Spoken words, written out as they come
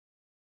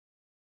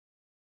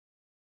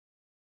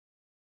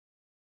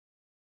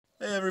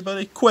Hey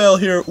everybody, Quail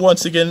here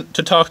once again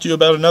to talk to you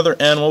about another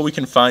animal we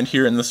can find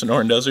here in the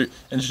Sonoran Desert.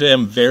 And today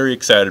I'm very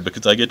excited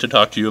because I get to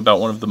talk to you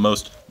about one of the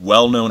most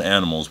well-known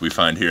animals we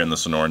find here in the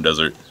Sonoran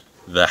Desert,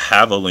 the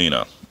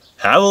Javelina.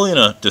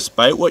 Javelina,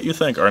 despite what you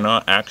think, are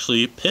not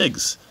actually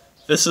pigs.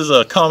 This is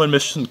a common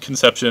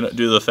misconception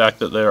due to the fact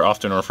that they are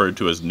often referred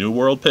to as New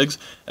World pigs,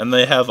 and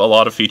they have a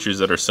lot of features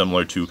that are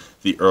similar to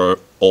the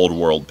Old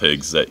World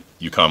pigs that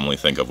you commonly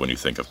think of when you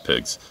think of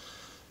pigs.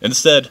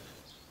 Instead,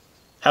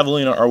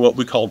 Javelina are what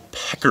we call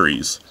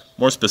peccaries,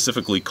 more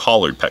specifically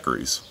collared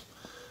peccaries.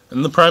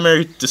 And the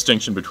primary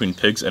distinction between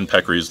pigs and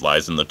peccaries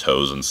lies in the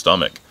toes and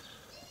stomach.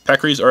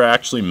 Peccaries are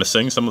actually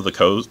missing some of the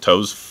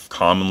toes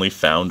commonly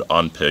found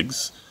on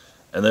pigs,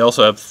 and they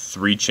also have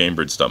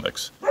 3-chambered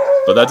stomachs.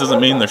 But that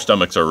doesn't mean their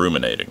stomachs are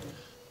ruminating.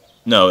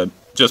 No, it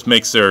just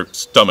makes their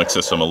stomach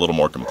system a little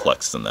more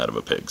complex than that of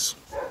a pig's.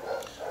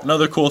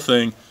 Another cool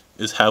thing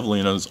is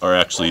javelinas are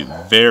actually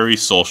very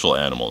social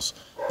animals.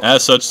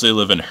 As such, they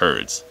live in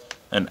herds.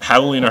 And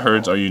javelina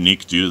herds are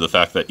unique due to the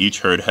fact that each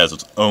herd has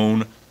its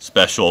own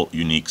special,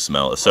 unique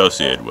smell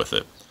associated with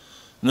it.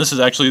 And this is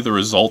actually the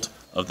result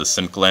of the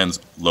scent glands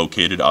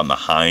located on the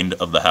hind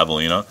of the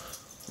javelina,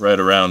 right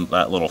around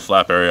that little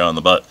flap area on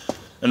the butt.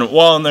 And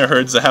while in their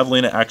herds, the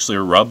javelina actually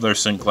rub their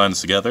scent glands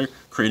together,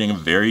 creating a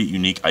very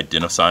unique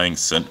identifying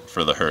scent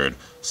for the herd.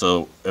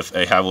 So if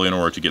a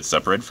javelina were to get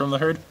separated from the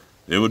herd,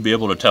 they would be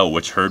able to tell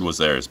which herd was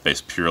theirs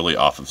based purely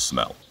off of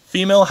smell.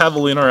 Female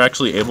javelina are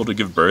actually able to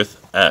give birth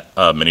at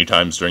many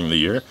times during the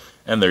year,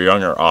 and their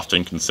young are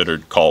often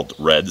considered called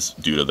reds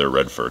due to their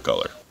red fur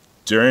color.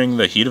 During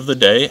the heat of the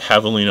day,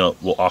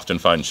 javelina will often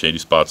find shady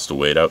spots to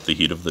wait out the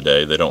heat of the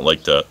day. They don't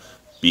like to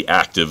be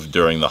active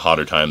during the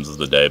hotter times of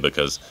the day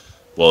because,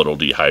 well, it'll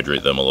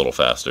dehydrate them a little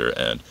faster,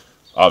 and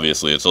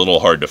obviously it's a little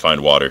hard to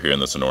find water here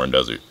in the Sonoran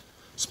Desert.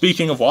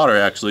 Speaking of water,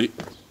 actually,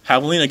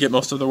 javelina get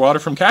most of their water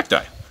from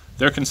cacti.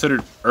 They're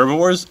considered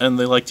herbivores, and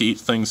they like to eat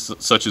things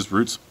such as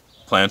roots,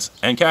 plants,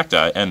 and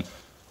cacti, and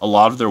a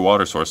lot of their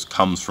water source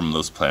comes from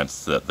those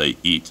plants that they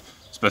eat.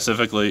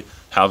 Specifically,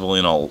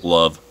 javelina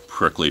love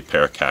prickly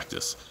pear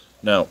cactus.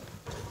 Now,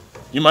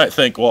 you might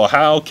think, well,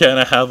 how can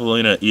a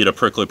javelina eat a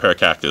prickly pear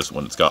cactus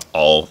when it's got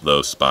all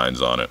those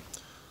spines on it?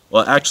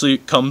 Well, it actually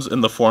comes in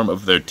the form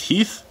of their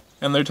teeth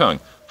and their tongue.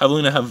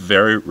 Javelina have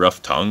very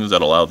rough tongues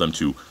that allow them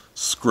to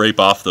scrape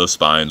off those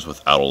spines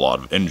without a lot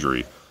of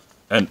injury.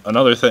 And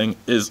another thing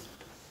is,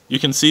 you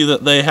can see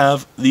that they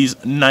have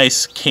these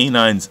nice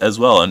canines as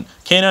well, and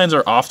canines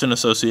are often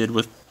associated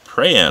with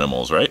prey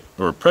animals, right?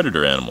 Or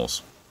predator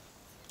animals.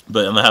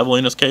 But in the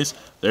javelina's case,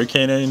 their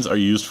canines are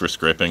used for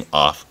scraping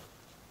off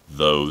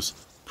those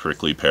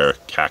prickly pear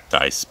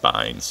cacti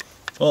spines.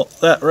 Well,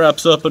 that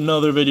wraps up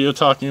another video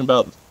talking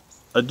about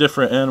a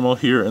different animal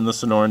here in the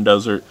Sonoran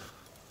Desert.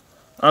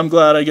 I'm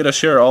glad I get to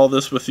share all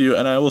this with you,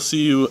 and I will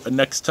see you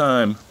next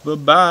time.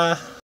 Bye-bye.